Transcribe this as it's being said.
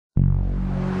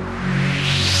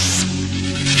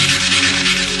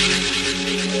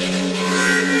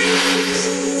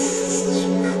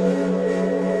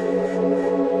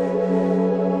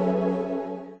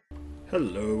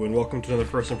welcome to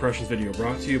another First Impressions video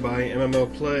brought to you by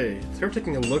MMO Play. Today we're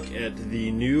taking a look at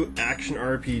the new action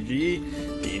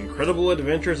RPG, The Incredible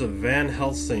Adventures of Van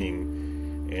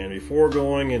Helsing. And before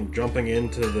going and jumping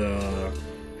into the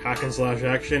hack and slash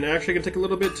action, actually going to take a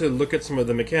little bit to look at some of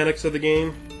the mechanics of the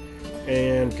game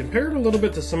and compare it a little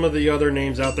bit to some of the other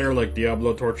names out there like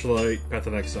Diablo, Torchlight, Path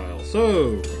of Exile.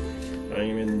 So,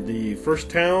 I'm in the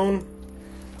first town,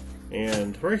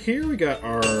 and right here we got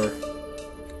our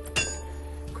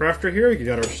crafter here. You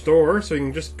got our store, so you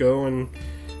can just go and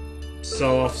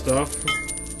sell off stuff.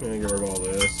 And get rid of all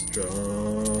this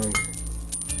junk.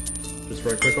 Just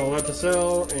right click all that to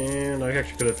sell, and I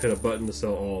actually could have hit a button to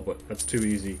sell all, but that's too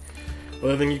easy.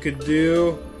 Other thing you could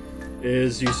do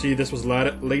is, you see this was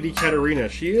Lady Katarina.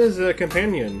 She is a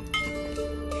companion.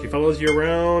 She follows you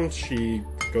around, she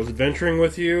goes adventuring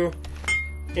with you,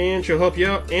 and she'll help you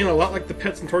out. And a lot like the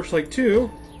pets in Torchlight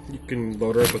 2, you can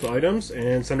load her up with items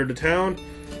and send her to town.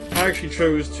 I actually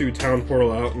chose to town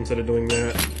portal out instead of doing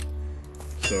that.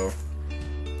 So,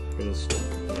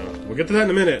 we'll get to that in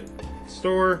a minute.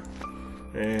 Store,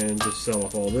 and just sell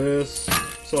off all this.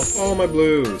 Sell off all my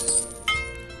blues.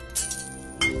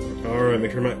 Alright,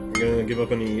 make sure I'm not going to give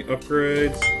up any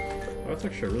upgrades. Oh, that's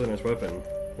actually a really nice weapon.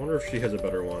 I wonder if she has a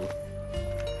better one.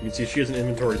 You can see she has an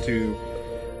inventory too.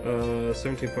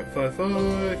 17.55,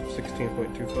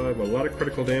 16.25, a lot of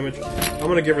critical damage. I'm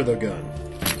going to give her the gun.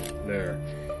 There.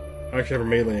 I actually have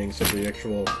her meleeing, so the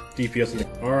actual DPS.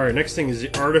 Alright, next thing is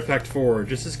the Artifact Forge.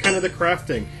 This is kind of the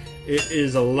crafting. It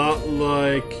is a lot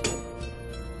like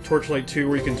Torchlight 2,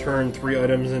 where you can turn 3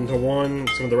 items into 1,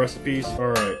 some of the recipes.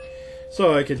 Alright,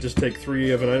 so I could just take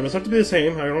 3 of an item. It doesn't have to be the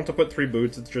same. I don't have to put 3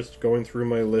 boots. It's just going through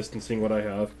my list and seeing what I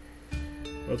have.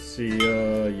 Let's see,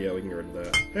 yeah, we can get rid of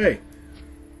that. Hey!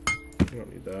 We don't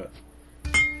need that.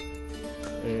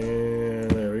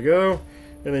 And there we go.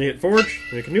 And then you hit Forge,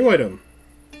 and make a new item.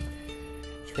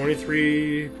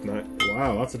 23,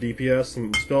 wow, lots of DPS,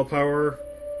 some spell power.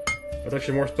 That's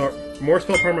actually more spell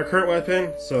power than my current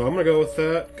weapon, so I'm gonna go with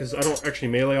that, because I don't actually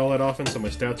melee all that often, so my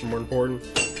stats are more important.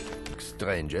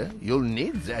 Stranger, you'll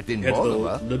need that in Head to the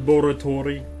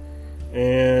laboratory.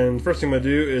 And first thing I'm gonna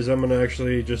do is I'm gonna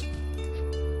actually just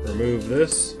remove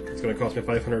this. It's gonna cost me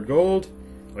 500 gold.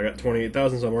 I got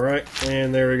 28,000, so I'm alright.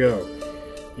 And there we go.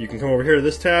 You can come over here to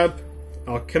this tab,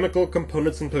 Alchemical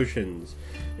Components and Potions.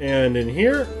 And in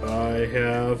here, I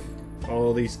have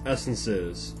all these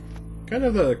essences. Kind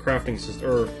of the crafting system,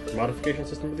 or modification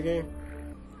system of the game.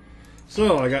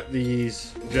 So, I got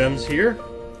these gems here.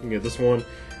 You can get this one.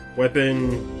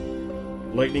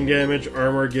 Weapon, lightning damage,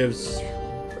 armor gives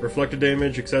reflected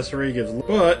damage, accessory gives...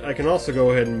 But, I can also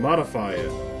go ahead and modify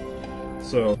it.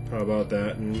 So, how about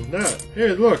that and that? Here,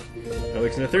 look! That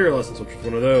makes an ethereal essence, which is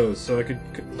one of those. So I could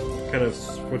kind of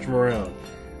switch them around.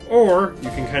 Or, you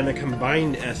can kind of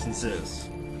combine essences.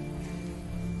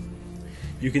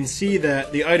 You can see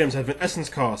that the items have an essence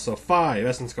cost, so 5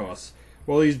 essence costs.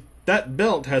 Well, that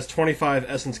belt has 25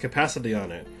 essence capacity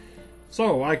on it.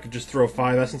 So, I could just throw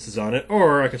 5 essences on it,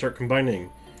 or I could start combining.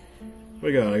 What do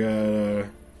we got? I got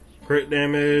crit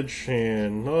damage,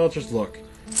 and... oh, let's just look.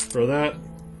 Throw that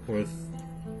with...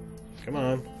 come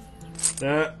on.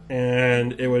 That,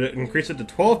 and it would increase it to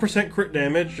 12% crit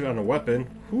damage on a weapon.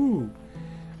 Whew.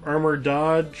 Armor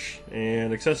dodge,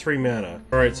 and accessory mana.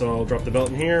 Alright, so I'll drop the belt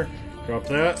in here, drop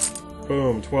that,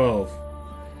 boom, 12.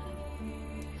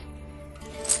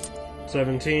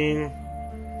 17.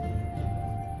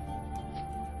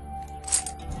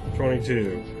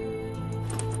 22.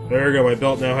 There we go, my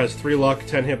belt now has 3 luck,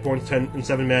 10 hit points, 10 and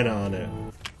 7 mana on it.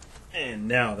 And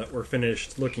now that we're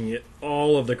finished looking at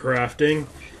all of the crafting,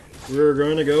 we're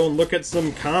going to go and look at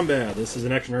some combat. This is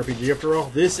an action RPG after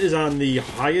all. This is on the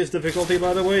highest difficulty,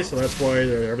 by the way, so that's why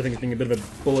everything's being a bit of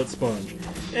a bullet sponge.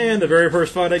 And the very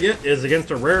first fight I get is against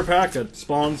a rare pack that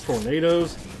spawns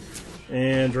tornadoes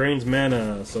and drains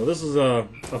mana. So this is a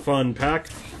fun pack.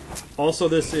 Also,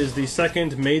 this is the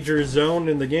second major zone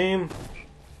in the game.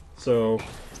 So,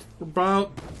 we're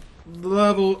about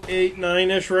level 8,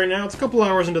 9-ish right now. It's a couple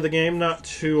hours into the game, not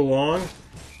too long.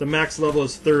 The max level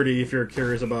is 30 if you're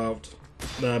curious about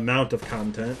the amount of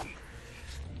content.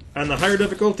 On the higher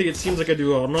difficulty, it seems like I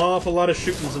do an awful lot of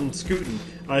shootings and scooting.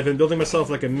 I've been building myself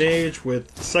like a mage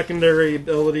with secondary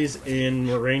abilities in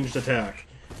ranged attack.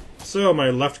 So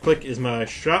my left click is my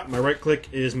shot, my right click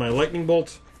is my lightning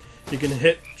bolt. You can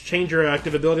change your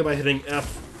active ability by hitting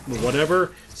F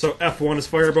whatever. So F1 is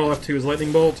fireball, F2 is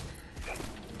lightning bolt.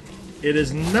 It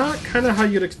is not kind of how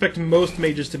you'd expect most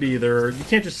mages to be. You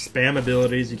can't just spam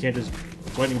abilities. You can't just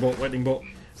lightning bolt, lightning bolt.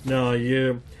 No,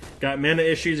 you got mana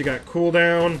issues. You got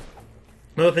cooldown.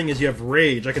 Another thing is you have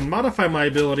rage. I can modify my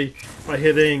ability by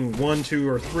hitting 1, 2,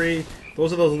 or 3.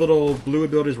 Those are those little blue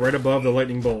abilities right above the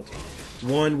lightning bolt.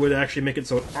 1 would actually make it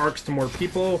so it arcs to more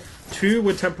people. 2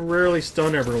 would temporarily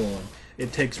stun everyone.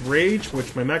 It takes rage,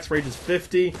 which my max rage is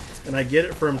 50, and I get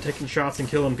it from taking shots and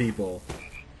killing people.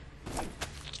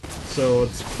 So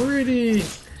it's pretty...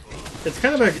 It's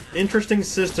kind of an interesting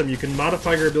system. You can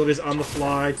modify your abilities on the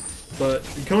fly, but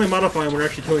you can only modify them when you're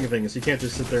actually killing things. You can't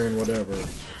just sit there and whatever.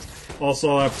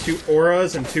 Also, I have 2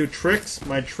 auras and 2 tricks.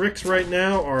 My tricks right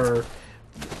now are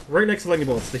right next to lightning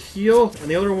bolts. The heal,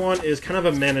 and the other one is kind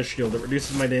of a mana shield. It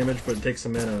reduces my damage, but it takes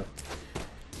some mana.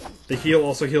 The heal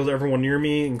also heals everyone near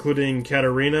me, including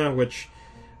Katarina, which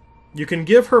you can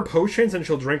give her potions and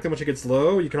she'll drink them when she gets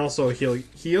low. You can also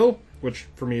heal, which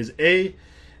for me is A.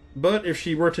 But if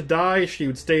she were to die, she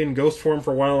would stay in ghost form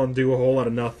for a while and do a whole lot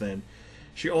of nothing.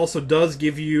 She also does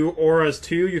give you auras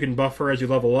too. You can buff her as you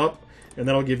level up, and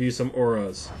that'll give you some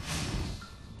auras.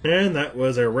 And that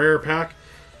was a rare pack.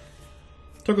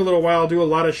 Took a little while, do a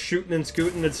lot of shooting and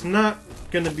scooting. It's not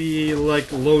going to be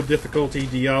like low difficulty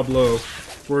Diablo,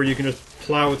 where you can just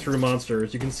plow through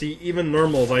monsters. You can see even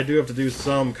normals, I do have to do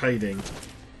some kiting.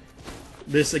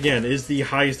 This, again, is the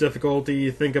highest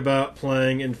difficulty. Think about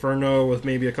playing Inferno with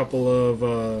maybe a couple of,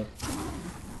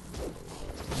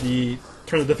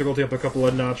 turn the difficulty up a couple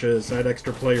of notches, add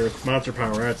extra player monster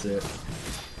power, that's it.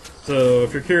 So,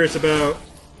 if you're curious about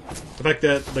the fact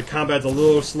that the combat's a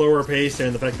little slower paced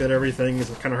and the fact that everything is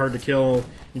kind of hard to kill,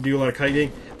 you do a lot of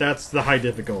kiting, that's the high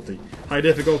difficulty. High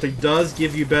difficulty does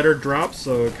give you better drops,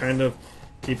 so it kind of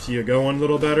keeps you going a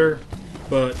little better,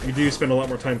 but you do spend a lot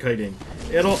more time kiting.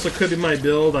 It also could be my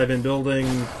build. I've been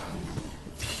building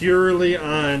purely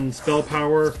on spell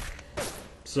power,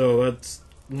 so that's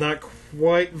not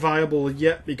quite viable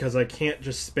yet because I can't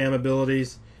just spam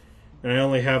abilities, and I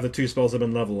only have the 2 spells I've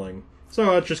been leveling.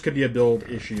 So it just could be a build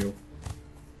issue.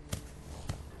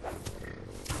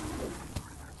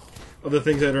 Other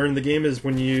things that are in the game is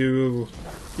when you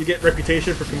get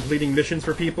reputation for completing missions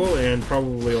for people, and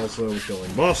probably also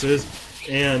killing bosses,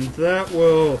 and that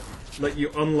will let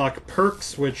you unlock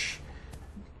perks, which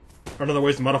are another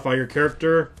ways to modify your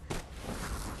character.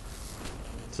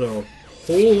 So,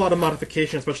 whole lot of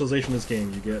modification and specialization in this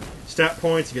game. You get stat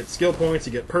points, you get skill points,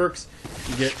 you get perks,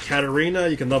 you get Katarina,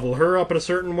 you can level her up in a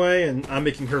certain way, and I'm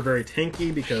making her very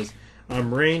tanky because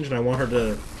I'm ranged and I want her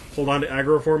to hold on to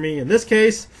aggro for me. In this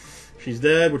case, she's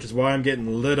dead, which is why I'm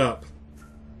getting lit up.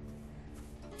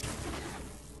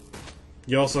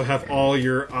 You also have all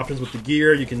your options with the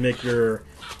gear. You can make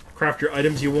craft your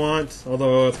items you want,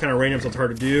 although it's kind of random so it's hard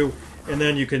to do, and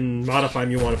then you can modify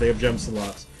them you want if they have gem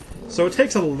slots. So it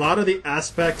takes a lot of the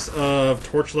aspects of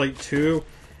Torchlight 2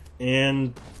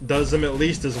 and does them at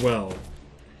least as well.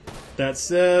 That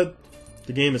said,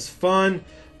 the game is fun.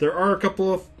 There are a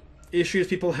couple of issues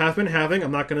people have been having.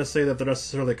 I'm not going to say that they're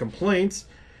necessarily complaints.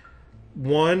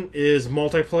 One is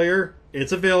multiplayer.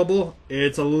 It's available.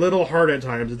 It's a little hard at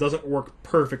times. It doesn't work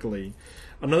perfectly.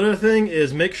 Another thing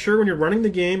is make sure when you're running the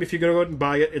game, if you go out and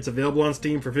buy it, it's available on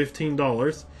Steam for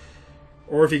 $15.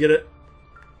 Or if you get it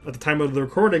at the time of the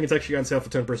recording, it's actually on sale for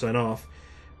 10% off.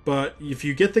 But if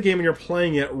you get the game and you're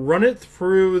playing it, run it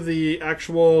through the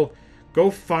actual... Go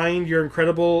find your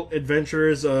Incredible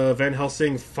Adventures of Van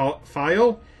Helsing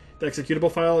file, the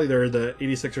executable file, either the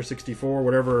 86 or 64,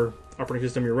 whatever operating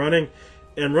system you're running,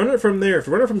 and run it from there. If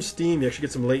you run it from Steam, you actually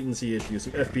get some latency issues,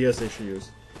 some FPS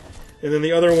issues. And then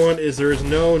the other one is there's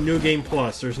no New Game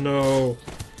Plus. There's no...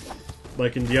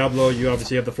 Like in Diablo, you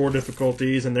obviously have the 4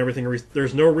 difficulties and everything.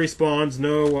 There's no respawns,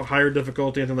 no higher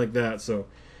difficulty, anything like that. So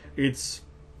it's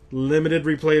limited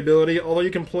replayability, although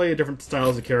you can play different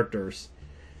styles of characters.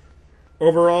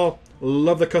 Overall,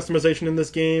 love the customization in this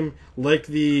game. Like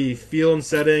the feel and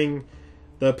setting.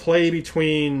 The play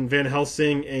between Van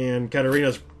Helsing and Katarina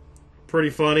is pretty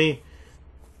funny.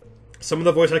 Some of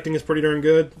the voice acting is pretty darn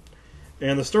good.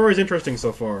 And the story is interesting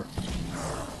so far.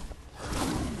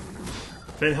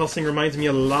 Van Helsing reminds me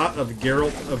a lot of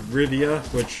Geralt of Rivia,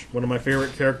 which one of my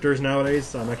favorite characters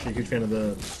nowadays. I'm actually a huge fan of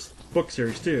the book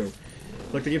series too. If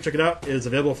you like the game, check it out. It is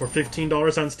available for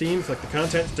 $15 on Steam. If you like the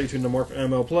content, stay tuned to more for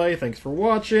ML Play. Thanks for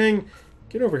watching.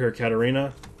 Get over here,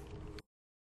 Katarina.